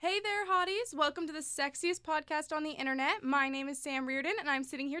hotties. Welcome to the sexiest podcast on the internet. My name is Sam Reardon, and I'm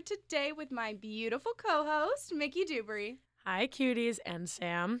sitting here today with my beautiful co-host, Miki Dubery. Hi, cuties and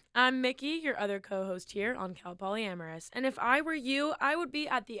Sam. I'm Miki, your other co-host here on Cal Polyamorous. And if I were you, I would be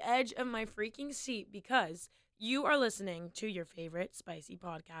at the edge of my freaking seat because you are listening to your favorite spicy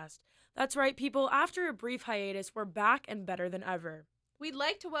podcast. That's right, people. After a brief hiatus, we're back and better than ever. We'd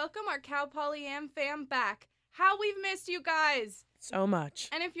like to welcome our Cal Polyam fam back. How we've missed you guys. So much.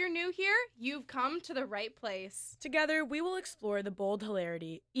 And if you're new here, you've come to the right place. Together, we will explore the bold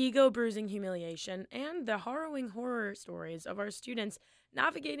hilarity, ego-bruising humiliation, and the harrowing horror stories of our students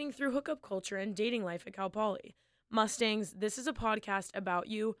navigating through hookup culture and dating life at Cal Poly. Mustangs, this is a podcast about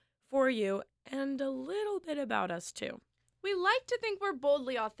you, for you, and a little bit about us too. We like to think we're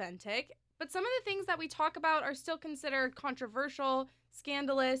boldly authentic, but some of the things that we talk about are still considered controversial,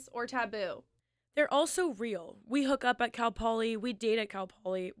 scandalous, or taboo. They're also real. We hook up at Cal Poly, we date at Cal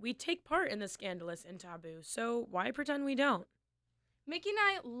Poly, we take part in the scandalous and taboo, so why pretend we don't? Miki and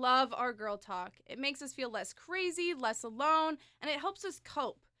I love our girl talk. It makes us feel less crazy, less alone, and it helps us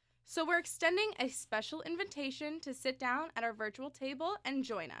cope. So we're extending a special invitation to sit down at our virtual table and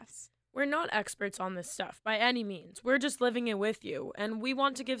join us. We're not experts on this stuff by any means. We're just living it with you, and we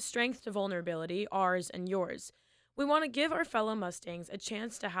want to give strength to vulnerability, ours and yours. We want to give our fellow Mustangs a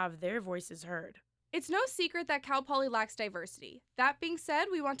chance to have their voices heard. It's no secret that Cal Poly lacks diversity. That being said,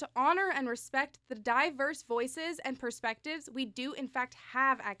 we want to honor and respect the diverse voices and perspectives we do in fact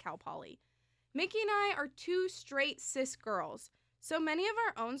have at Cal Poly. Miki and I are two straight cis girls, so many of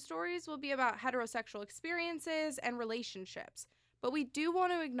our own stories will be about heterosexual experiences and relationships, but we do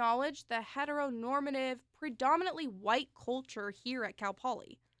want to acknowledge the heteronormative, predominantly white culture here at Cal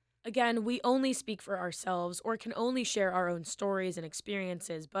Poly. Again, we only speak for ourselves or can only share our own stories and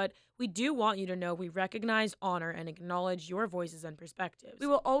experiences, but we do want you to know we recognize, honor, and acknowledge your voices and perspectives. We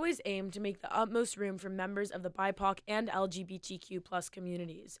will always aim to make the utmost room for members of the BIPOC and LGBTQ+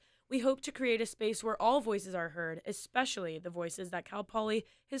 communities. We hope to create a space where all voices are heard, especially the voices that Cal Poly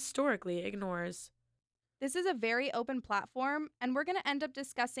historically ignores. This is a very open platform, and we're going to end up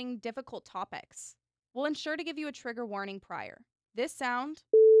discussing difficult topics. We'll ensure to give you a trigger warning prior. This sound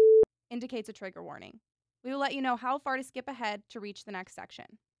indicates a trigger warning. We will let you know how far to skip ahead to reach the next section.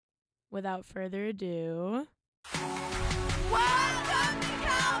 Without further ado, welcome to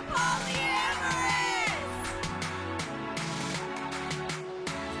Cal Polyamorous!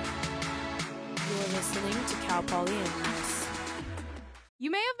 You're listening to Cal Polyamorous.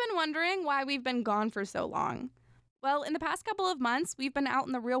 You may have been wondering why we've been gone for so long. Well, in the past couple of months, we've been out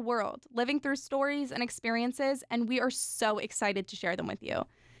in the real world, living through stories and experiences, and we are so excited to share them with you.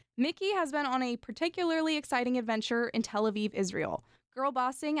 Miki has been on a particularly exciting adventure in Tel Aviv, Israel, girl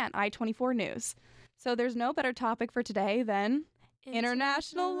bossing at I-24 News. So there's no better topic for today than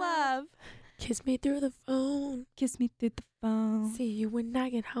international love. Kiss me through the phone. Kiss me through the phone. See you when I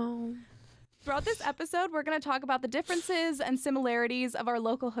get home. Throughout this episode, we're going to talk about the differences and similarities of our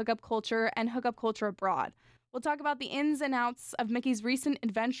local hookup culture and hookup culture abroad. We'll talk about the ins and outs of Miki's recent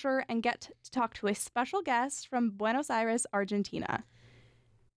adventure and get to talk to a special guest from Buenos Aires, Argentina.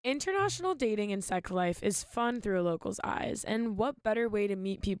 International dating and sex life is fun through a local's eyes, and what better way to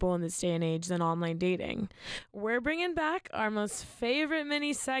meet people in this day and age than online dating? We're bringing back our most favorite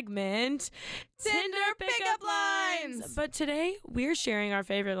mini segment, Tinder Pickup Lines! But today, we're sharing our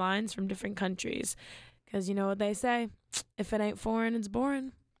favorite lines from different countries, because you know what they say, if it ain't foreign, it's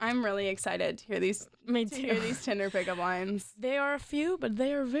boring. I'm really excited to hear these Tinder pickup lines. They are a few, but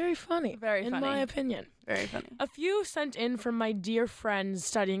they are very funny. Very funny. In my opinion. Very funny. A few sent in from my dear friends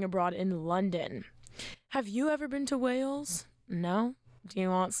studying abroad in London. Have you ever been to Wales? No? Do you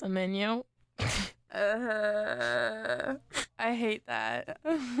want some in you? I hate that.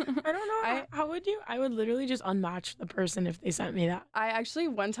 I don't know. How would you? I would literally just unmatch the person if they sent me that. I actually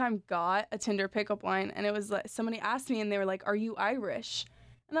one time got a Tinder pickup line, and it was like somebody asked me, and they were like, "Are you Irish?"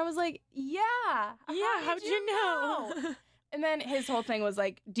 And I was like, yeah. How'd you know? And then his whole thing was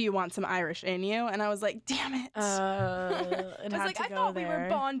like, do you want some Irish in you? And I was like, damn it. I thought we were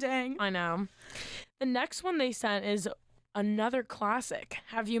bonding. I know. The next one they sent is another classic.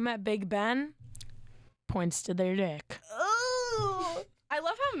 Have you met Big Ben? Points to their dick. Ooh. I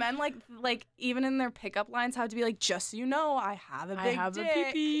love how men like even in their pickup lines have to be like, just so you know, I have a big dick.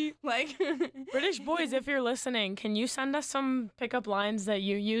 A pee-pee. Like British boys, if you're listening, can you send us some pickup lines that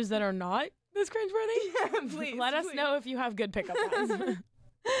you use that are not this cringeworthy? Yeah, please. Let us know if you have good pickup lines.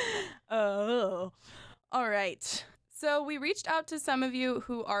 Oh. All right. So we reached out to some of you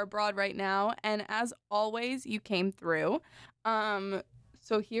who are abroad right now, and as always, you came through.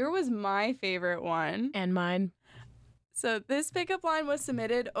 So here was my favorite one. And mine. So this pickup line was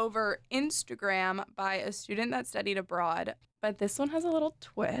submitted over Instagram by a student that studied abroad, but this one has a little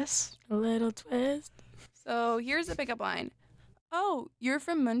twist. A little twist. So here's the pickup line. Oh, you're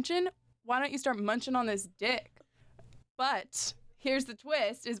from Munchen? Why don't you start munching on this dick? But here's the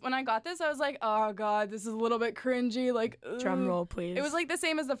twist, is when I got this, I was like, oh God, this is a little bit cringy. Like, ugh. Drum roll, please. It was like the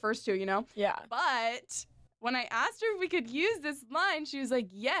same as the first two, you know? Yeah. But when I asked her if we could use this line, she was like,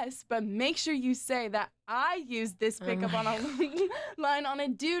 yes, but make sure you say that I used this pickup on a line on a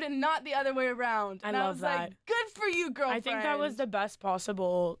dude and not the other way around. And I I love was that. like, good for you, girlfriend. I think that was the best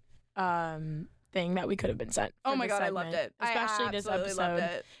possible thing that we could have been sent. Oh my God, I loved it. Especially this episode. Loved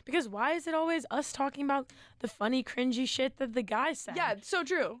it. Because why is it always us talking about the funny, cringy shit that the guys said? Yeah, so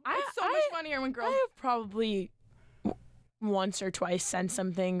true. It's so much funnier when girls... I have probably once or twice sent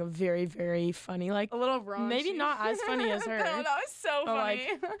something very, very funny. Like a little raunchy. Maybe not as funny as her. No, that was so funny.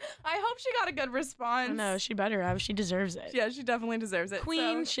 I hope she got a good response. No, she better have. She deserves it. Yeah, she definitely deserves it.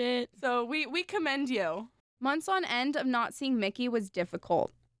 Queen shit. So we commend you. Months on end of not seeing Miki was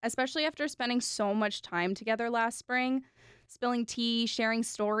difficult, especially after spending so much time together last spring, spilling tea, sharing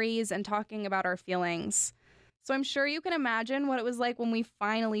stories, and talking about our feelings. So I'm sure you can imagine what it was like when we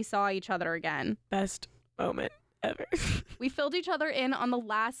finally saw each other again. Best moment ever. We filled each other in on the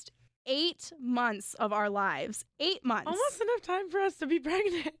last 8 months of our lives. 8 months. Almost enough time for us to be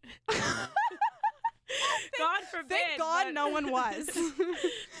pregnant. God forbid. Thank God no one was.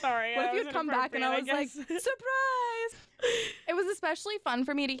 Sorry. What if you'd come back and I was like, surprise! It was especially fun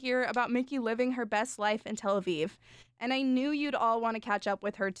for me to hear about Miki living her best life in Tel Aviv. And I knew you'd all want to catch up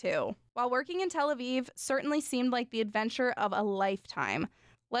with her too. While working in Tel Aviv certainly seemed like the adventure of a lifetime.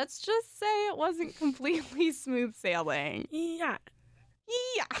 Let's just say it wasn't completely smooth sailing. Yeah.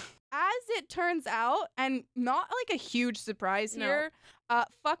 As it turns out, and not like a huge surprise here,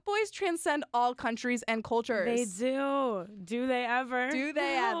 fuckboys transcend all countries and cultures. They do. Do they ever? Do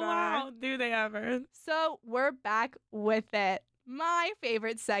they ever? Wow. Do they ever? So we're back with it. My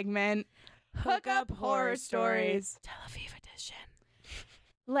favorite segment, Hookup Horror Stories. Tel Aviv edition.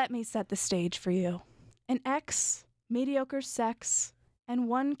 Let me set the stage for you. An ex, mediocre sex, and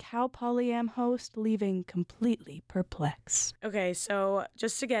one Cal Polyam host leaving completely perplexed. Okay, so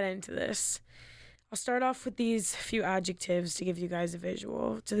just to get into this, I'll start off with these few adjectives to give you guys a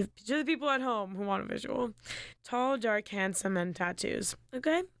visual. To the people at home who want a visual. Tall, dark, handsome, and tattoos.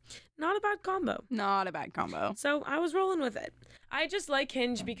 Okay? Not a bad combo. Not a bad combo. So I was rolling with it. I just like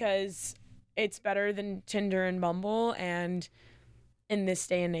Hinge because it's better than Tinder and Bumble, and in this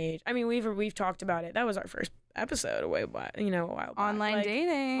day and age, I mean, we've talked about it. That was our first episode a while back. Online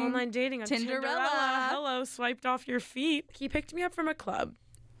dating. Online dating on Tinderella. Hello, swiped off your feet. He picked me up from a club.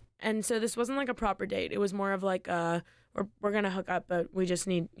 And so this wasn't like a proper date. It was more of like we're going to hook up, but we just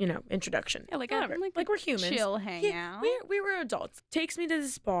need, introduction. Yeah, like whatever. Like we're humans. Chill hangout. We were adults. Takes me to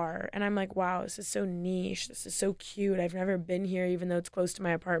this bar and I'm like, wow, this is so niche. This is so cute. I've never been here even though it's close to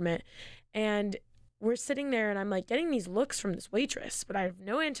my apartment. And we're sitting there and I'm like getting these looks from this waitress, but I have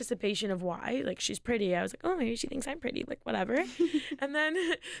no anticipation of why. Like, she's pretty. I was like, oh, maybe she thinks I'm pretty, like whatever. And then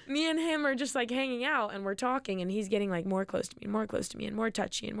me and him are just like hanging out and we're talking and he's getting like more close to me and more close to me and more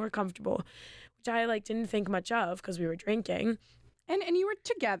touchy and more comfortable, which I like didn't think much of because we were drinking. And you were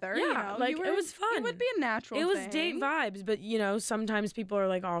together. Yeah, like it was fun. It would be a natural thing. It was date vibes, but sometimes people are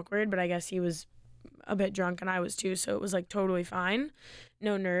like awkward, but I guess he was a bit drunk and I was too, so it was like totally fine.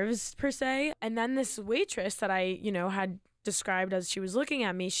 No nerves per se. And then this waitress that I, had described as she was looking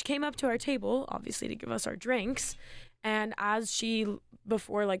at me, she came up to our table, obviously to give us our drinks. And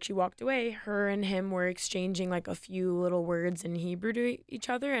before she walked away, her and him were exchanging like a few little words in Hebrew to each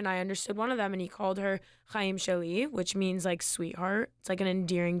other. And I understood one of them and he called her Chaim Shali, which means like sweetheart. It's like an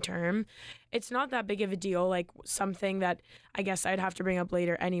endearing term. It's not that big of a deal, like something that I guess I'd have to bring up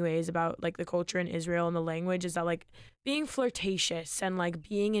later anyways about like the culture in Israel and the language is that like being flirtatious and like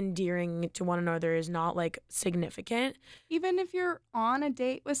being endearing to one another is not like significant. Even if you're on a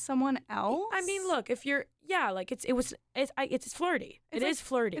date with someone else? I mean, look, if you're, it's flirty. It is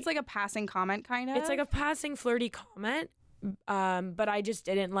flirty. It's like a passing comment kind of? It's like a passing flirty comment. But I just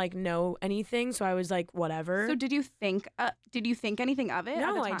didn't like know anything, so I was like, whatever. So did you think anything of it? No,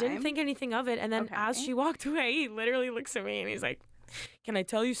 at the time? I didn't think anything of it. And then as she walked away, he literally looks at me and he's like, "Can I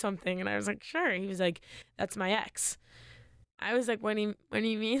tell you something?" And I was like, "Sure." He was like, "That's my ex." I was like, when you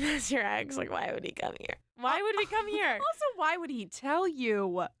mean that's your ex, like, why would he come here? Why would he come here? Also, why would he tell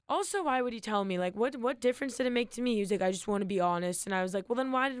you? Also, why would he tell me? Like, what difference did it make to me? He was like, I just want to be honest. And I was like, well,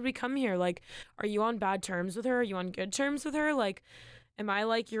 then why did we come here? Like, are you on bad terms with her? Are you on good terms with her? Like, Am I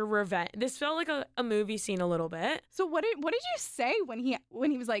like your revenge? This felt like a movie scene a little bit. So what did you say when he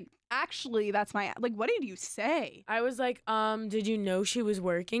was like, actually, that's my, like, what did you say? I was like, did you know she was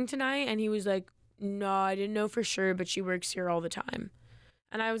working tonight? And he was like, no, I didn't know for sure, but she works here all the time.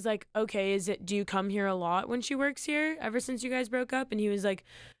 And I was like, okay, do you come here a lot when she works here ever since you guys broke up? And he was like,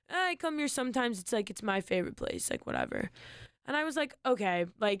 I come here sometimes. It's like, it's my favorite place, like whatever. And I was like, okay,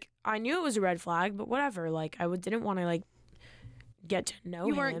 like I knew it was a red flag, but whatever. Like I didn't want to like get to know him.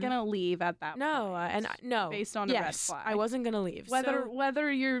 You weren't going to leave at that point. No. Based on a red flag. I wasn't going to leave.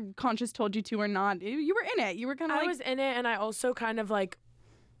 Whether your conscience told you to or not, you were in it. You were kind of like... I was in it, and I also kind of like,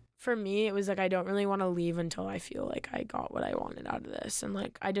 for me, it was like I don't really want to leave until I feel like I got what I wanted out of this. And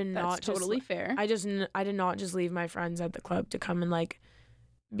like I did not That's totally fair. I did not just leave my friends at the club to come and like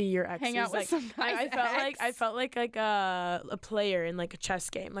be your exes. Hang out with some nice I felt like a player in like a chess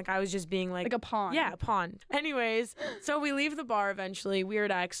game. Like I was just being like a pawn. Yeah, a pawn. Anyways, so we leave the bar eventually.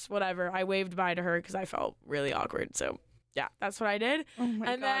 Weird ex, whatever. I waved bye to her because I felt really awkward. So yeah, that's what I did. Oh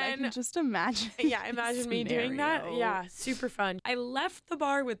my God, I can just imagine. Yeah, imagine me doing that. Yeah, super fun. I left the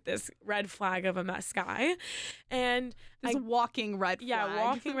bar with this red flag of a mess guy, and walking red flag. Yeah,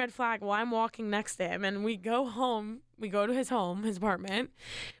 walking red flag. Well, I'm walking next to him, and we go home. We go to his home, his apartment,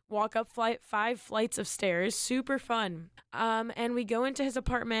 walk up 5 flights of stairs. Super fun. And we go into his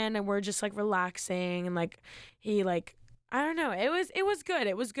apartment, and we're just like relaxing, and like he like. I don't know. It was good.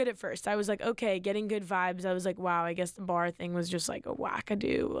 It was good at first. I was like, okay, getting good vibes. I was like, wow, I guess the bar thing was just like a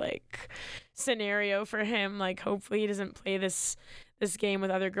wackadoo like scenario for him. Like hopefully he doesn't play this game with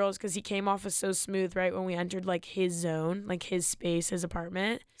other girls because he came off as so smooth right when we entered like his zone, like his space, his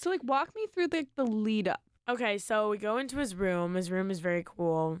apartment. So like walk me through the lead up. Okay, so we go into his room. His room is very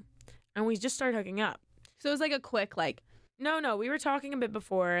cool. And we just start hooking up. So it was like a quick like No, we were talking a bit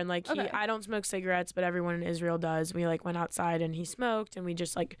before, and like Okay. I don't smoke cigarettes, but everyone in Israel does. We like went outside and he smoked, and we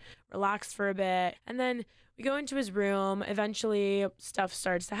just like relaxed for a bit, and then we go into his room. Eventually, stuff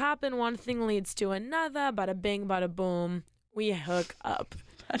starts to happen. One thing leads to another. Bada bing, bada boom. We hook up.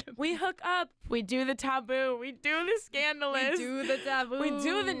 We hook up. We do the taboo. We do the scandalous. We do the taboo. We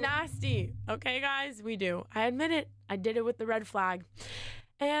do the nasty. Okay, guys, we do. I admit it. I did it with the red flag,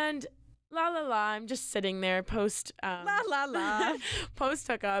 and. La la la, I'm just sitting there post post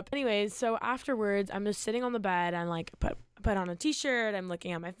hookup. Anyways, so afterwards I'm just sitting on the bed and like put on a t-shirt, I'm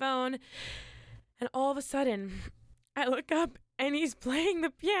looking at my phone, and all of a sudden I look up and he's playing the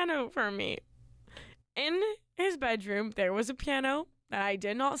piano for me. In his bedroom there was a piano that I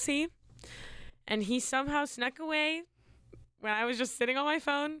did not see, and he somehow snuck away when I was just sitting on my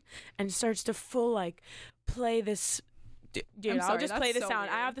phone and starts to full like play this. Dude, I'll just play the sound.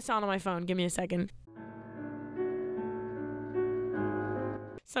 Weird. I have the sound on my phone. Give me a second.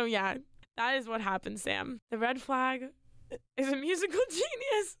 So yeah, that is what happened, Sam. The red flag is a musical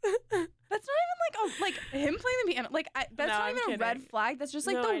genius. That's not even like him playing the piano. Like that's No, not I'm even a red kidding. flag. That's just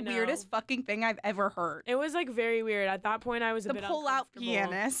like No, I the know. weirdest fucking thing I've ever heard. It was like very weird. At that point, I was a The bit pull-out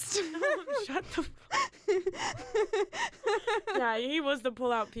uncomfortable. pianist. Shut the. Yeah, he was the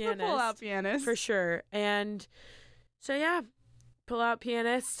pull-out pianist. The pull-out pianist. For sure. And so yeah, pull-out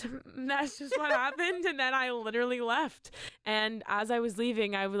pianist. That's just what happened. And then I literally left. And as I was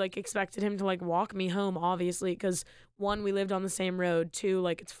leaving, I like expected him to like walk me home, obviously, because 1, we lived on the same road. 2,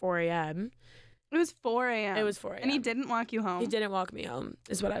 like it's 4 a.m. It was 4 a.m. It was 4 a.m. And he didn't walk you home. He didn't walk me home,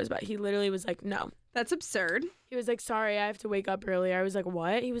 is what I was about. He literally was like, no. That's absurd. He was like, sorry, I have to wake up early. I was like,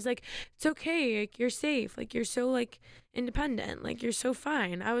 what? He was like, it's okay. Like, you're safe. Like, you're so, like, independent. Like, you're so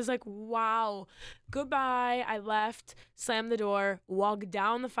fine. I was like, wow. Goodbye. I left, slammed the door, walked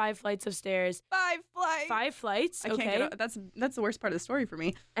down the 5 flights of stairs. 5 flights. 5 flights, I okay? can't get that's the worst part of the story for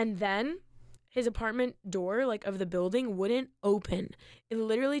me. And then his apartment door, like, of the building wouldn't open. It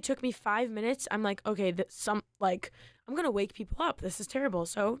literally took me 5 minutes. I'm like, okay, I'm going to wake people up. This is terrible.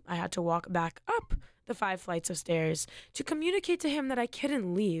 So I had to walk back up the 5 flights of stairs to communicate to him that I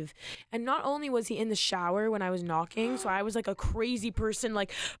couldn't leave. And not only was he in the shower when I was knocking, so I was like a crazy person,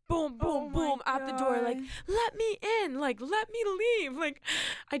 like, boom, boom, boom, at the door, like, let me in, like, let me leave. Like,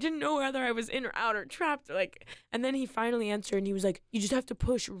 I didn't know whether I was in or out or trapped. Like, and then he finally answered and he was like, you just have to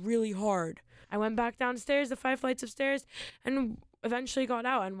push really hard. I went back downstairs, the 5 flights of stairs, and eventually got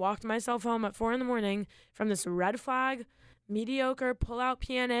out and walked myself home at 4 a.m. from this red flag, mediocre, pull-out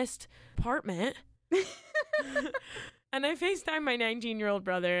pianist apartment. And I FaceTime my 19-year-old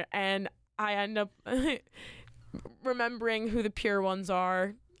brother, and I end up remembering who the pure ones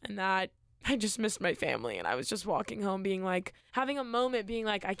are, and that I just missed my family. And I was just walking home being like, having a moment being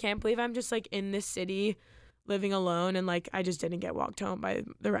like, I can't believe I'm just like in this city living alone, and like I just didn't get walked home by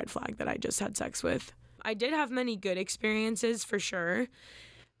the red flag that I just had sex with. I did have many good experiences for sure.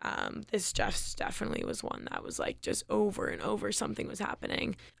 This just definitely was one that was like just over and over something was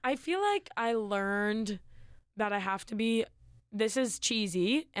happening. I feel like I learned that I have to be, this is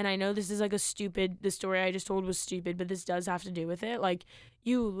cheesy, and I know this is like the story I just told was stupid, but this does have to do with it. Like,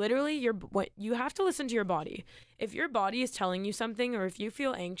 you literally, you have to listen to your body. If your body is telling you something, or if you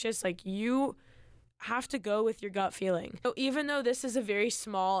feel anxious, like, you have to go with your gut feeling. So even though this is a very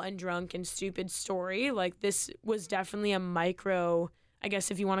small and drunk and stupid story, like, this was definitely a micro, I guess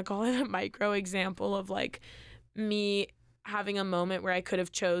if you want to call it a micro example of like me having a moment where I could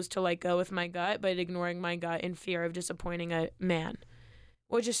have chose to like go with my gut, but ignoring my gut in fear of disappointing a man,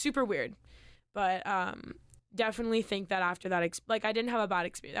 which is super weird. But definitely think that after that, like, I didn't have a bad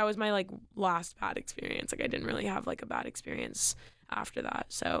experience. That was my like last bad experience. Like, I didn't really have like a bad experience after that.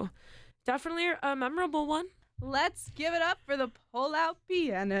 So definitely a memorable one. Let's give it up for the pull-out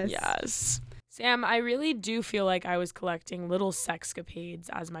pianist. Yes. Sam, I really do feel like I was collecting little sexcapades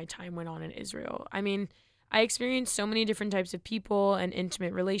as my time went on in Israel. I mean, I experienced so many different types of people and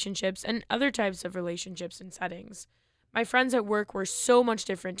intimate relationships and other types of relationships and settings. My friends at work were so much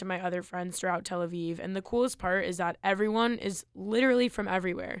different to my other friends throughout Tel Aviv, and the coolest part is that everyone is literally from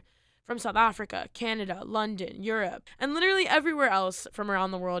everywhere. From South Africa, Canada, London, Europe, and literally everywhere else from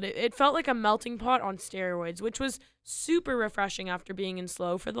around the world. It felt like a melting pot on steroids, which was super refreshing after being in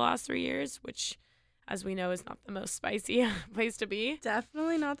SLO for the last 3 years, which, as we know, is not the most spicy place to be.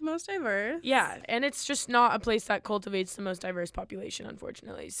 Definitely not the most diverse. Yeah, and it's just not a place that cultivates the most diverse population,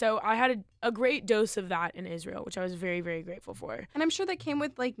 unfortunately. So I had a great dose of that in Israel, which I was very, very grateful for. And I'm sure that came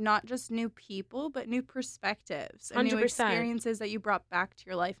with, like, not just new people, but new perspectives and 100%. new experiences that you brought back to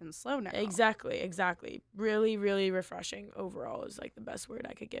your life in SLO now. Exactly. Really, really refreshing overall is, like, the best word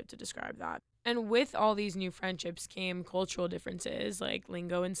I could give to describe that. And with all these new friendships came cultural differences, like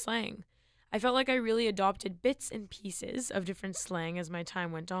lingo and slang. I felt like I really adopted bits and pieces of different slang as my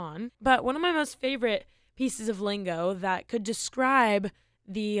time went on. But one of my most favorite pieces of lingo that could describe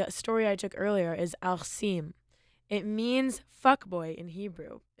the story I took earlier is arsim. It means fuckboy in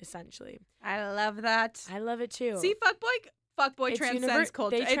Hebrew, essentially. I love that. I love it too. See, fuckboy transcends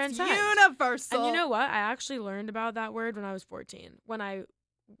culture. They transcend. It's universal. And you know what? I actually learned about that word when I was 14. When I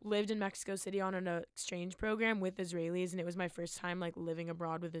lived in Mexico City on an exchange program with Israelis, and it was my first time like living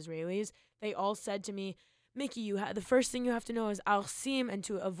abroad with Israelis. They all said to me, Miki, the first thing you have to know is arsim, and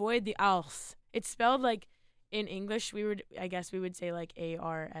to avoid the ars. It's spelled like in English I guess we would say like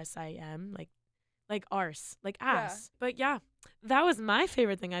ARSIM, like arse, like ass. Yeah. But yeah, that was my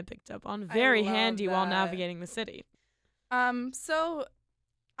favorite thing I picked up on. Very handy while navigating the city. So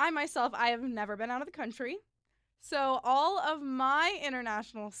I have never been out of the country. So all of my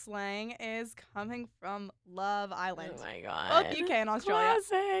international slang is coming from Love Island. Oh my God. Both UK and Australia.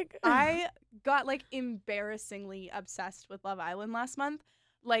 Classic. I got like embarrassingly obsessed with Love Island last month.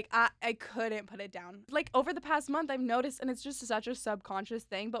 Like, I couldn't put it down. Like, over the past month, I've noticed, and it's just such a subconscious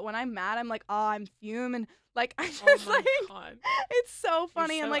thing, but when I'm mad, I'm like, oh, I'm fuming. Like, I just God. It's so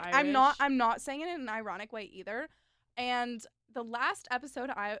funny. You're so and like, Irish. I'm not saying it in an ironic way either. And the last episode,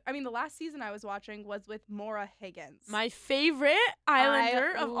 the last season I was watching was with Maura Higgins. My favorite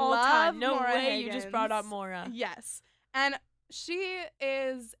Islander of all time. No Maura way Higgins. You just brought up Maura. Yes. And she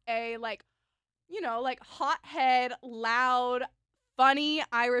is a, like, you know, like, hothead, loud, funny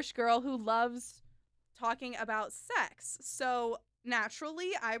Irish girl who loves talking about sex. So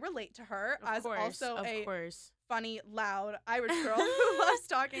naturally, I relate to her as also a funny, loud Irish girl who loves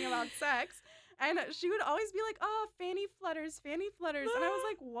talking about sex. And she would always be like, oh, fanny flutters. And I was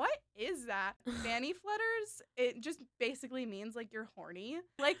like, what is that? Fanny flutters? It just basically means, like, you're horny.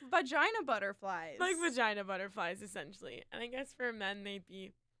 Like vagina butterflies. Like vagina butterflies, essentially. And I guess for men, they'd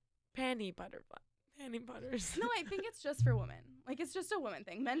be panty butters. No, I think it's just for women. Like, it's just a woman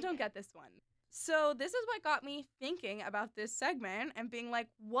thing. Men don't get this one. So this is what got me thinking about this segment and being like,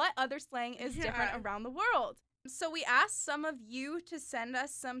 what other slang is different around the world? So we asked some of you to send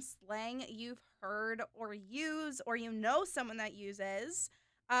us some slang you've heard or use, or you know someone that uses,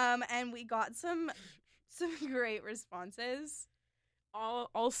 and we got some great responses.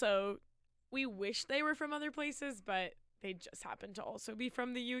 Also, we wish they were from other places, but they just happen to also be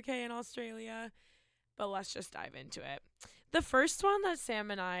from the UK and Australia. But let's just dive into it. The first one that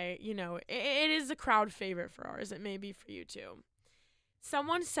Sam and I, it is a crowd favorite for ours. It may be for you too.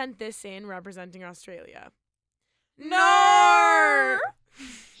 Someone sent this in representing Australia. Nor!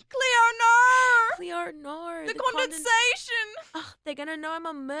 Clear nor! The condensation! They're gonna know I'm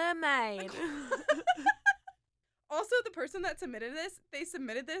a mermaid. Also, the person that submitted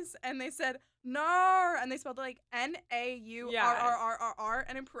this and they said nar, and they spelled it like Naurrrr,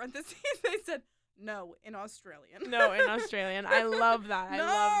 and in parentheses they said No, in Australian. No, in Australian. I love that. I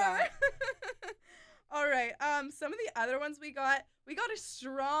love that. All right. Some of the other ones we got a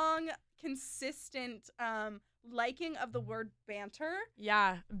strong, consistent liking of the word banter.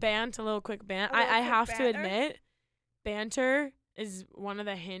 Yeah, a little quick bant. A little I quick have to banter. admit, banter is one of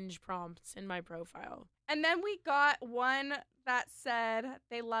the hinge prompts in my profile. And then we got one that said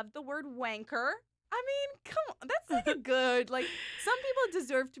they loved the word wanker. I mean, come on, that's like a good, like, some people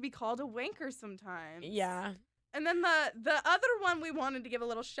deserve to be called a wanker sometimes. Yeah. And then the other one we wanted to give a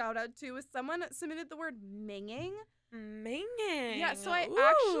little shout out to is someone submitted the word minging. Minging. Yeah, so I Ooh.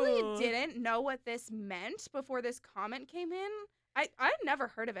 actually didn't know what this meant before this comment came in. I'd never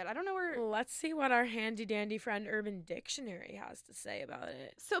heard of it. I don't know where. Let's see what our handy dandy friend Urban Dictionary has to say about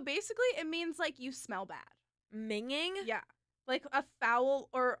it. So basically, it means like you smell bad. Minging? Yeah, like a foul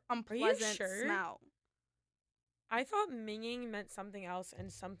or unpleasant sure? smell. I thought minging meant something else and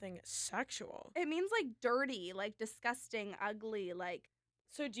something sexual. It means like dirty, like disgusting, ugly, like.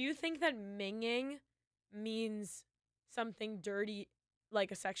 So do you think that minging means something dirty,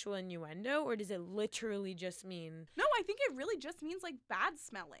 like a sexual innuendo, or does it literally just mean? No, I think it really just means like bad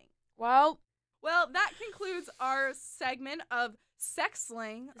smelling. Well, that concludes our segment of sex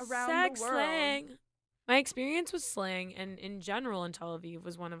slang around the world. Slang. My experience with slang and in general in Tel Aviv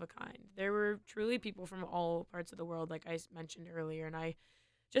was one of a kind. There were truly people from all parts of the world, like I mentioned earlier, and I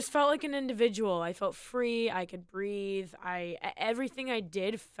just felt like an individual. I felt free. I could breathe. Everything I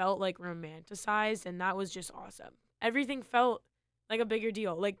did felt like romanticized, and that was just awesome. Everything felt like a bigger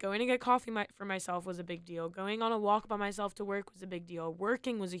deal. Like going to get coffee for myself was a big deal. Going on a walk by myself to work was a big deal.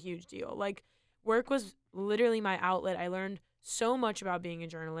 Working was a huge deal. Like work was literally my outlet. I learned so much about being a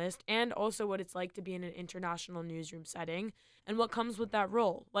journalist and also what it's like to be in an international newsroom setting and what comes with that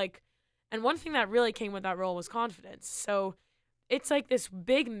role. Like, and one thing that really came with that role was confidence. So it's like this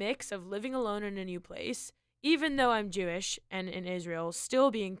big mix of living alone in a new place, even though I'm Jewish and in Israel, still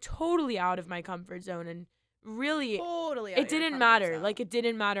being totally out of my comfort zone and really Totally. it didn't matter. Like it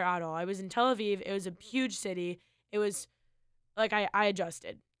didn't matter at all. I was in Tel Aviv. It was a huge city. It was like I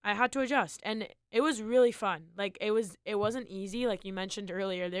adjusted. I had to adjust, and it was really fun. Like it wasn't easy. Like you mentioned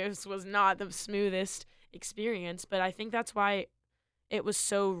earlier, this was not the smoothest experience, but I think that's why it was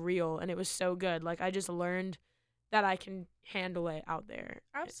so real and it was so good. Like I just learned that I can handle it out there.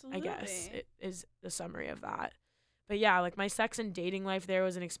 Absolutely. I guess it is the summary of that. But yeah, like my sex and dating life there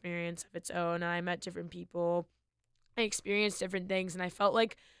was an experience of its own, and I met different people. I experienced different things, and I felt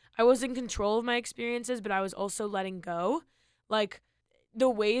like I was in control of my experiences, but I was also letting go. Like the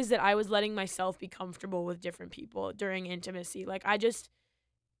ways that I was letting myself be comfortable with different people during intimacy. Like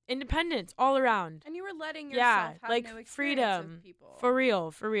independence all around. And you were letting yourself have like new experience freedom with people. For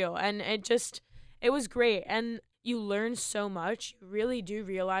real. And it was great. And you learn so much. You really do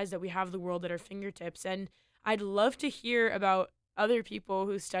realize that we have the world at our fingertips. And I'd love to hear about other people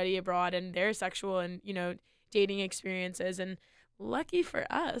who study abroad and their sexual and, dating experiences. And lucky for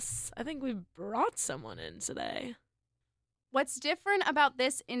us, I think we brought someone in today. What's different about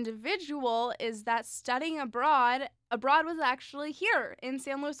this individual is that studying abroad was actually here in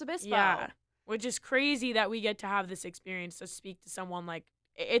San Luis Obispo. Yeah, which is crazy that we get to have this experience to speak to someone like,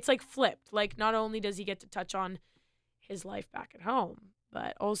 it's like flipped. Like not only does he get to touch on his life back at home,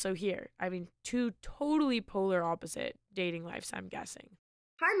 but also here. I mean, two totally polar opposite dating lives, I'm guessing.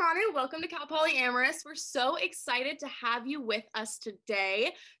 Hi, Manu. Welcome to Cal Polyamorous. We're so excited to have you with us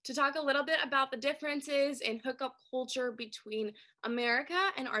today to talk a little bit about the differences in hookup culture between America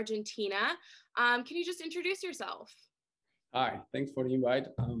and Argentina. Can you just introduce yourself? Hi, thanks for the invite.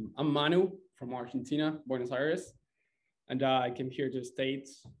 I'm Manu from Argentina, Buenos Aires, and I came here to the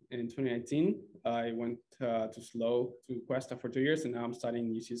States in 2019. I went to Cuesta for 2 years, and now I'm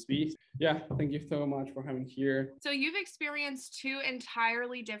studying UCSB. Yeah, thank you so much for having me here. So you've experienced two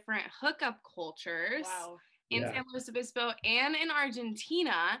entirely different hookup cultures in San Luis Obispo and in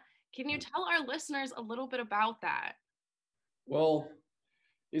Argentina. Can you tell our listeners a little bit about that? Well,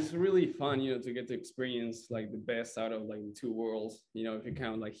 it's really fun, to get to experience like the best out of like the two worlds. If you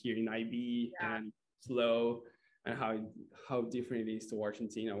count like here in IB and slow, and how different it is to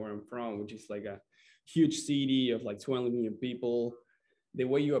Argentina, where I'm from, which is like a huge city of like 20 million people. The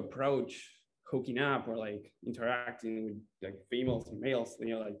way you approach hooking up or like interacting with like females and males,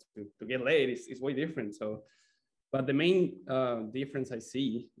 like to get laid is way different. So, but the main difference I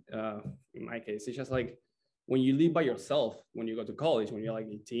see in my case is just like when you live by yourself, when you go to college, when you're like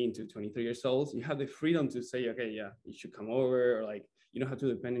 18 to 23 years old, you have the freedom to say, okay, yeah, you should come over, or like you don't have to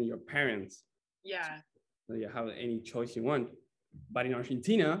depend on your parents. So you have any choice you want. But in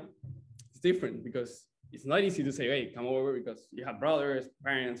Argentina, it's different because it's not easy to say, hey, come over, because you have brothers,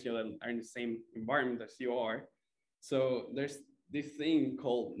 parents, you know, that are in the same environment as you are. So there's this thing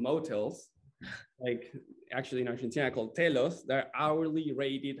called motels, like actually in Argentina called telos. They're hourly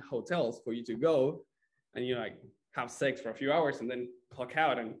rated hotels for you to go and you like have sex for a few hours and then clock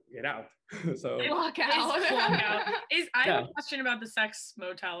out and get out. So Clock out. I have a question about the sex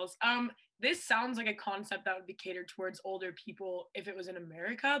motels. This sounds like a concept that would be catered towards older people if it was in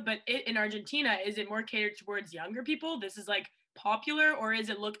America, but in Argentina, is it more catered towards younger people? This is like popular, or is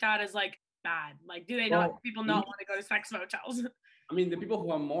it looked at as like bad? Like, do people not want to go to sex motels? I mean, the people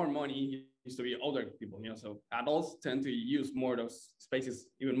who have more money used to be older people, you know, so adults tend to use more of those spaces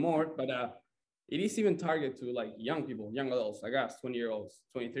even more, but it is even targeted to like young people, young adults, I guess, 20-year-olds,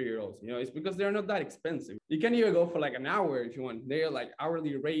 23-year-olds, you know, it's because they're not that expensive. You can even go for like an hour if you want. They're like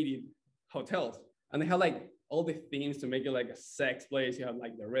hourly rated hotels, and they have like all the themes to make it like a sex place. You have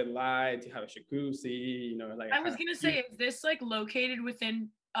like the red lights, you have a jacuzzi, you know, like I was gonna say, is this like located within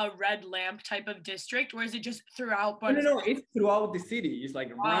a red lamp type of district, or is it just throughout Buenos Aires? It's throughout the city. It's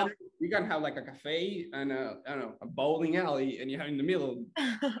like wow. You can have like a cafe and I don't know, a bowling alley, and you have in the middle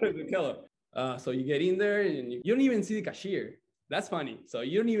the killer. So you get in there and you don't even see the cashier. That's funny. So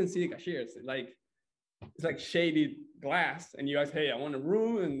you don't even see the cashiers. It's like shaded glass, and you ask, hey, I want a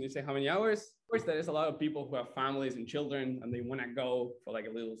room, and you say how many hours. Of course, there is a lot of people who have families and children, and they want to go for like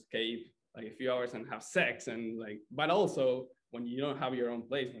a little escape, like a few hours, and have sex, and like. But also, when you don't have your own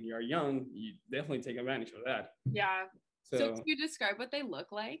place, when you are young, you definitely take advantage of that. Yeah. So can you describe what they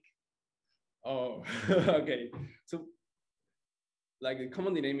look like? Oh, okay. So, like the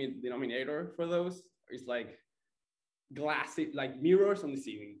common denominator for those is like glassy, like mirrors on the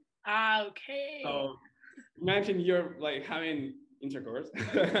ceiling. Okay. So imagine you're like having intercourse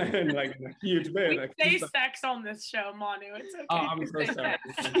and like in a huge bed. We like, say sex on this show, Manu. It's okay. Oh, I'm so sorry.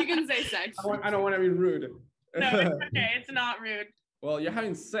 You can say sex. I don't want to be rude. No, it's okay. It's not rude. Well, you're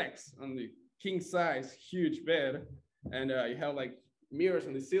having sex on the king size huge bed, and you have like mirrors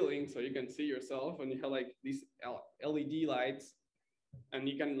on the ceiling so you can see yourself, and you have like these LED lights, and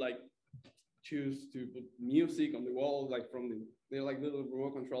you can like choose to put music on the wall, like they're like little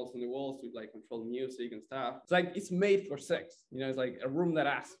remote controls on the walls to like control music and stuff. It's like it's made for sex, you know. It's like a room that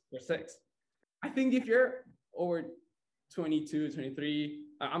asks for sex. I think if you're over 22, 23,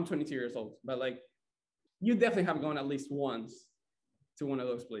 I'm 22 years old, but like you definitely have gone at least once to one of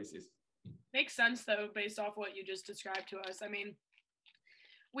those places. Makes sense though, based off what you just described to us. I mean,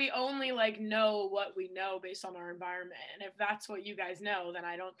 we only like know what we know based on our environment, and if that's what you guys know, then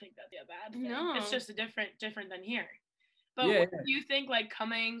I don't think that'd be a bad thing. No. It's just a different than here. But what do you think, like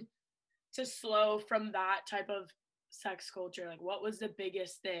coming to SLO from that type of sex culture, like what was the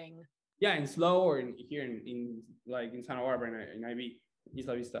biggest thing? Yeah, in SLO or here in like in Santa Barbara in IB,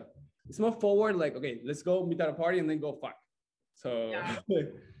 Isla Vista, it's more forward. Like, okay, let's go meet at a party and then go fuck. So,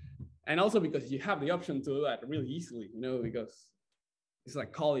 and also because you have the option to do that really easily, you know, because it's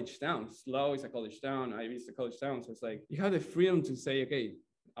like college town. SLO is a college town. IB is a college town. So it's like you have the freedom to say, okay,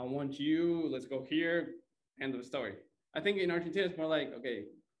 I want you. Let's go here. End of the story. I think in Argentina it's more like, okay,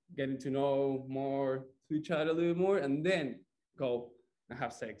 getting to know more to each other a little more, and then go and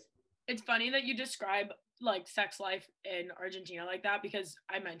have sex. It's funny that you describe like sex life in Argentina like that, because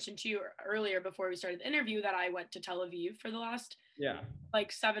I mentioned to you earlier before we started the interview that I went to Tel Aviv for the last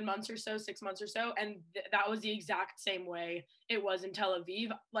like 7 months or so, 6 months or so, and that was the exact same way it was in Tel Aviv.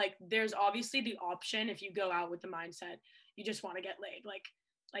 Like there's obviously the option if you go out with the mindset you just want to get laid,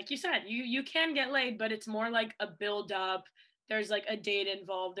 like you said, you can get laid, but it's more like a build up. There's like a date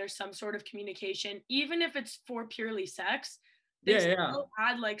involved. There's some sort of communication, even if it's for purely sex. They still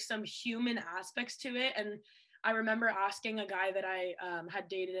add like some human aspects to it. And I remember asking a guy that I had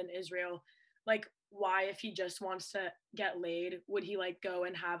dated in Israel, like, why, if he just wants to get laid, would he like go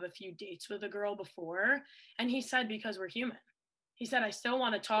and have a few dates with a girl before? And he said, because we're human. He said, I still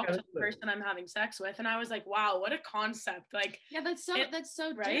want to talk to the person I'm having sex with. And I was like, wow, what a concept. Like, yeah, that's so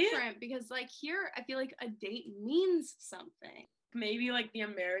right? Different, because like here, I feel like a date means something. Maybe like the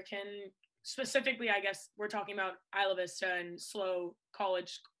American, specifically, I guess we're talking about Isla Vista and SLO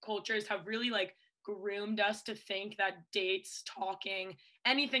college cultures have really like groomed us to think that dates, talking,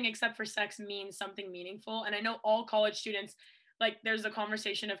 anything except for sex means something meaningful. And I know all college students, like there's a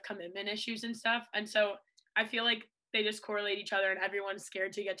conversation of commitment issues and stuff. And so I feel like they just correlate each other, and everyone's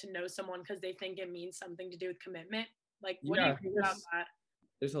scared to get to know someone because they think it means something to do with commitment. Like, what do you think about that?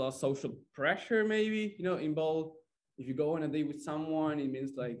 There's a lot of social pressure, maybe, you know, involved. If you go on a date with someone, it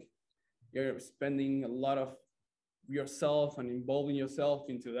means like you're spending a lot of yourself and involving yourself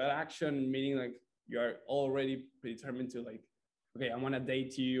into that action, meaning like you're already predetermined to like, okay, I want to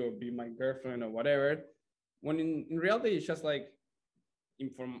date you or be my girlfriend or whatever. when in reality, it's just like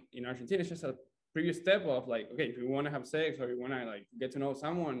in Argentina, it's just a previous step of like, okay, if you want to have sex or you want to like get to know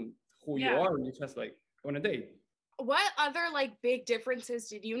someone who you are, you just like on a date. What other like big differences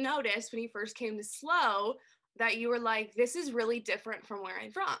did you notice when you first came to Slow that you were like, this is really different from where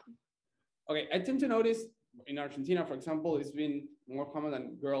I'm from? Okay, I tend to notice in Argentina, for example, it's been more common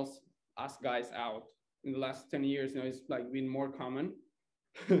that girls ask guys out in the last 10 years. You know, it's like been more common.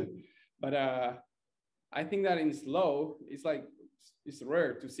 But I think that in Slow, it's like it's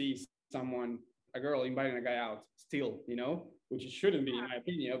rare to see a girl inviting a guy out still, you know, which it shouldn't be in my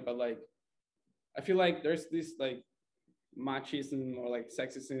opinion. But like, I feel like there's this like machism or like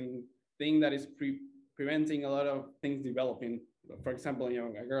sexism thing that is preventing a lot of things developing. For example, you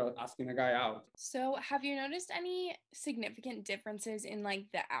know, a girl asking a guy out. So have you noticed any significant differences in like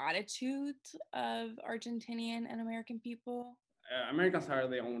the attitude of Argentinian and American people? Americans are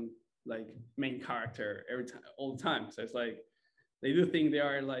their own like main character every time, all the time. So it's like they do think they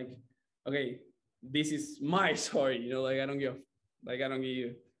are like, okay, this is my story. You know, like I don't give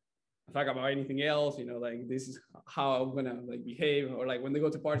a fuck about anything else. You know, like this is how I'm gonna like behave. Or like when they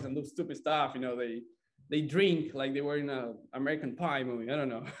go to parties and do stupid stuff. You know, they drink like they were in a American Pie movie. I don't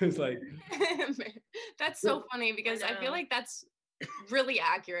know. It's like that's so funny because I feel like that's really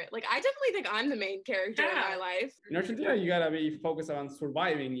accurate. Like I definitely think I'm the main character in my life. In Argentina, you gotta be focused on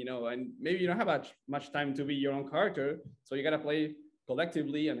surviving, you know, and maybe you don't have much time to be your own character. So you gotta play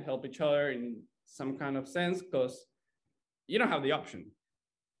collectively and help each other in some kind of sense because you don't have the option.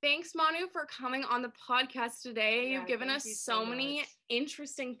 Thanks, Manu, for coming on the podcast today. You've given us so many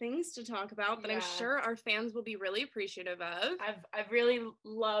interesting things to talk about that I'm sure our fans will be really appreciative of. I've really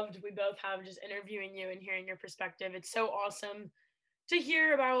loved we both have just interviewing you and hearing your perspective. It's so awesome to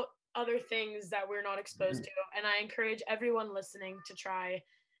hear about other things that we're not exposed to. And I encourage everyone listening to try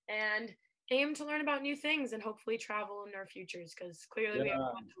and aim to learn about new things and hopefully travel in our futures because clearly we have a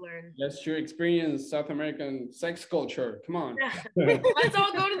lot to learn. Let's sure experience South American sex culture. Come on. Let's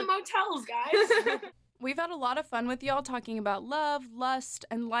all go to the motels, guys. We've had a lot of fun with y'all talking about love, lust,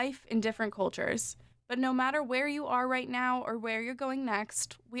 and life in different cultures. But no matter where you are right now or where you're going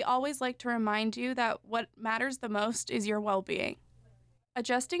next, we always like to remind you that what matters the most is your well-being.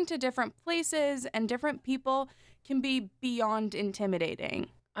 Adjusting to different places and different people can be beyond intimidating.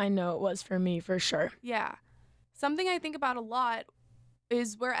 I know it was for me, for sure. Yeah. Something I think about a lot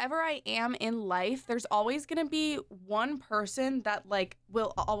is wherever I am in life, there's always going to be one person that, like,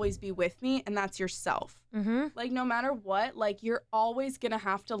 will always be with me, and that's yourself. Mm-hmm. Like, no matter what, like, you're always going to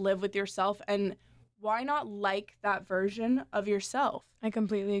have to live with yourself, and why not like that version of yourself? I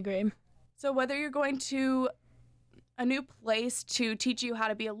completely agree. So whether you're going to a new place to teach you how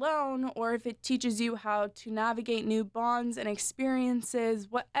to be alone, or if it teaches you how to navigate new bonds and experiences,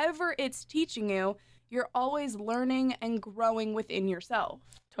 whatever it's teaching you, you're always learning and growing within yourself.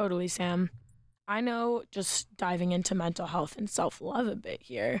 Totally, Sam. I know, just diving into mental health and self-love a bit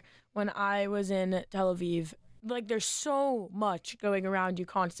here, when I was in Tel Aviv, like there's so much going around you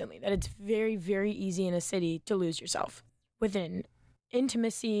constantly that it's very, very easy in a city to lose yourself within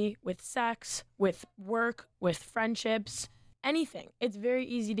intimacy, with sex, with work, with friendships, anything. It's very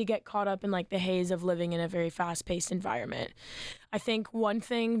easy to get caught up in like the haze of living in a very fast-paced environment. I think one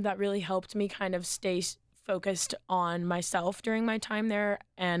thing that really helped me kind of stay focused on myself during my time there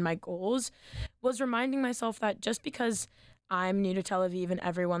and my goals was reminding myself that just because I'm new to Tel Aviv and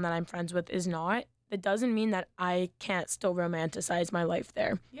everyone that I'm friends with is not, that doesn't mean that I can't still romanticize my life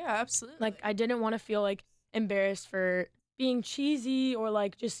there. Yeah, absolutely. Like I didn't want to feel like embarrassed for being cheesy or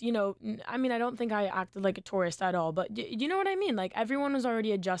like just, you know, I mean, I don't think I acted like a tourist at all, but you know what I mean? Like everyone was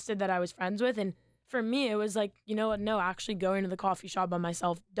already adjusted that I was friends with. And for me, it was like, you know what? No, actually going to the coffee shop by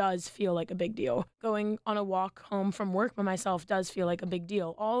myself does feel like a big deal. Going on a walk home from work by myself does feel like a big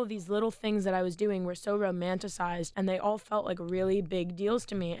deal. All of these little things that I was doing were so romanticized and they all felt like really big deals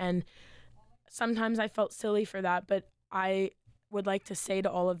to me. And sometimes I felt silly for that, but I would like to say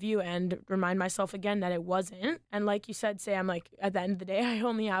to all of you and remind myself again that it wasn't. And like you said, Sam, like at the end of the day, I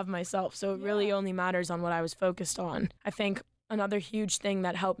only have myself. So it really only matters on what I was focused on. I think another huge thing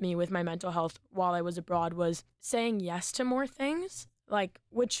that helped me with my mental health while I was abroad was saying yes to more things. Like,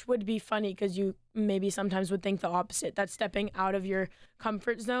 which would be funny because you maybe sometimes would think the opposite, that stepping out of your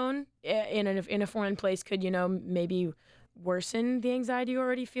comfort zone in a foreign place could, you know, maybe worsen the anxiety you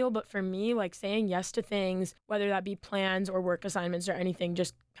already feel. But for me, like saying yes to things, whether that be plans or work assignments or anything,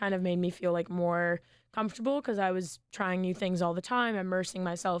 just kind of made me feel like more comfortable because I was trying new things all the time, immersing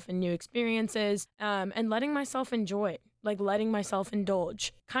myself in new experiences, and letting myself enjoy, like letting myself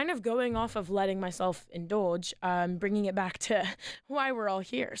indulge. Kind of going off of letting myself indulge, bringing it back to why we're all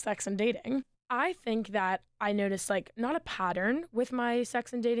here, sex and dating. I think that I noticed, like, not a pattern with my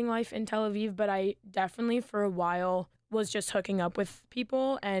sex and dating life in Tel Aviv, but I definitely for a while was just hooking up with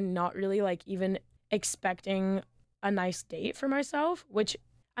people and not really, like, even expecting a nice date for myself, which,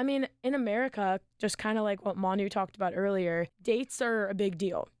 I mean, in America, just kind of like what Manu talked about earlier, dates are a big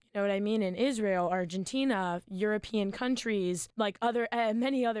deal. You know what I mean? In Israel, Argentina, European countries, like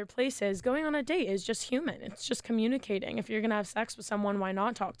many other places, going on a date is just human. It's just communicating. If you're going to have sex with someone, why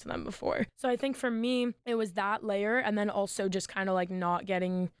not talk to them before? So I think for me, it was that layer, and then also just kind of like not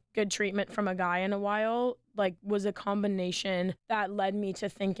getting good treatment from a guy in a while, like, was a combination that led me to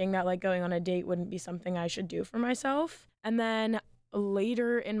thinking that, like, going on a date wouldn't be something I should do for myself. And then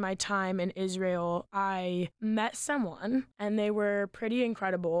later in my time in Israel, I met someone and they were pretty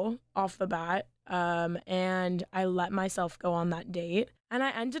incredible off the bat. And I let myself go on that date. And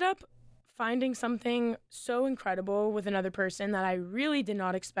I ended up finding something so incredible with another person that I really did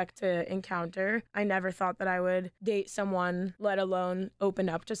not expect to encounter. I never thought that I would date someone, let alone open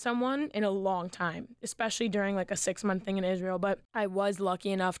up to someone, in a long time, especially during like a 6-month thing in Israel. But I was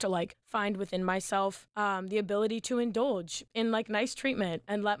lucky enough to like find within myself the ability to indulge in like nice treatment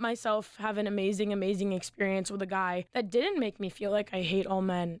and let myself have an amazing experience with a guy that didn't make me feel like I hate all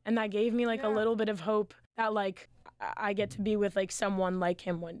men. And that gave me like a little bit of hope that like I get to be with like someone like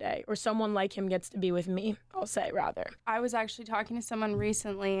him one day, or someone like him gets to be with me, I'll say, rather. I was actually talking to someone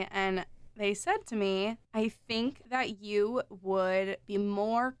recently and they said to me, I think that you would be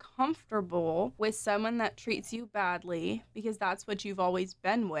more comfortable with someone that treats you badly because that's what you've always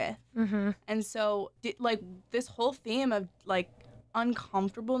been with. Mm-hmm. And so like this whole theme of like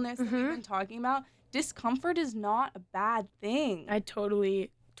uncomfortableness that we've been talking about, discomfort is not a bad thing. I totally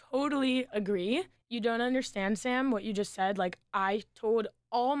agree. You don't understand, Sam, what you just said. Like, I told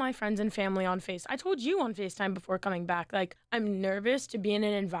all my friends and family on I told you on FaceTime before coming back, like, I'm nervous to be in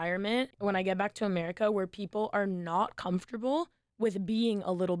an environment when I get back to America where people are not comfortable with being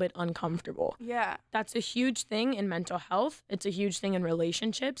a little bit uncomfortable. Yeah. That's a huge thing in mental health. It's a huge thing in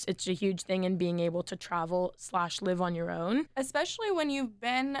relationships. It's a huge thing in being able to travel/live on your own. Especially when you've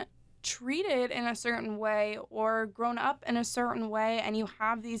been treated in a certain way or grown up in a certain way and you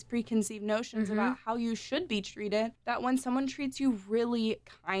have these preconceived notions about how you should be treated, that when someone treats you really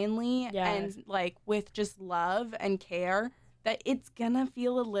kindly and like with just love and care, that it's gonna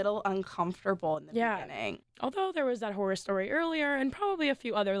feel a little uncomfortable in the beginning. Although there was that horror story earlier and probably a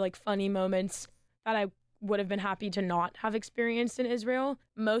few other like funny moments that I would have been happy to not have experienced in Israel,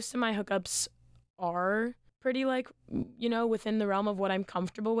 most of my hookups are pretty like, you know, within the realm of what I'm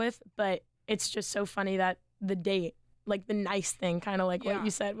comfortable with. But it's just so funny that the date, like the nice thing, kind of like what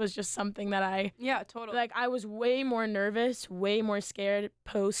you said, was just something that I totally, like, I was way more nervous, way more scared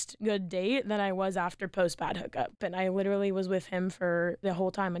post good date than I was after post bad hookup. And I literally was with him for the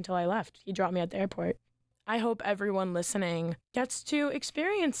whole time until I left. He dropped me at the airport. I hope everyone listening gets to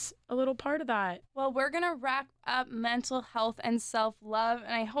experience a little part of that. Well, we're going to wrap up mental health and self-love,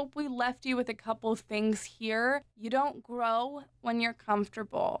 and I hope we left you with a couple things here. You don't grow when you're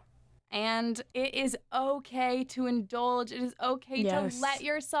comfortable. And it is okay to indulge. It is okay to let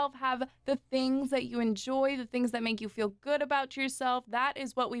yourself have the things that you enjoy, the things that make you feel good about yourself. That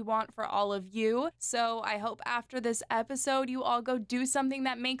is what we want for all of you. So I hope after this episode, you all go do something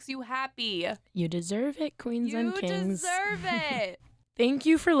that makes you happy. You deserve it, queens and kings. You deserve it. Thank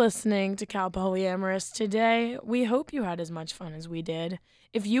you for listening to Cal Polyamorous today. We hope you had as much fun as we did.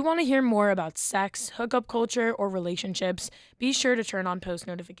 If you want to hear more about sex, hookup culture, or relationships, be sure to turn on post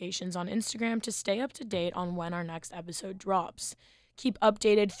notifications on Instagram to stay up to date on when our next episode drops. Keep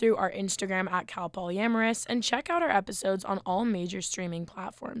updated through our Instagram at Cal Polyamorous, and check out our episodes on all major streaming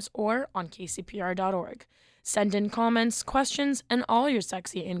platforms or on kcpr.org. Send in comments, questions, and all your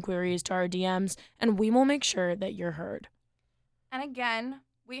sexy inquiries to our DMs, and we will make sure that you're heard. And again,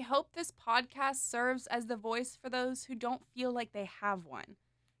 we hope this podcast serves as the voice for those who don't feel like they have one.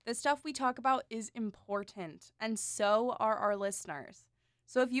 The stuff we talk about is important, and so are our listeners.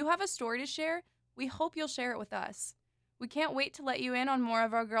 So if you have a story to share, we hope you'll share it with us. We can't wait to let you in on more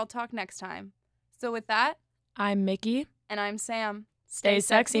of our girl talk next time. So with that, I'm Miki. And I'm Sam. Stay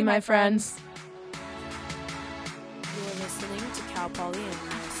sexy, my friends. You're listening to Cal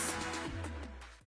Polyamorous.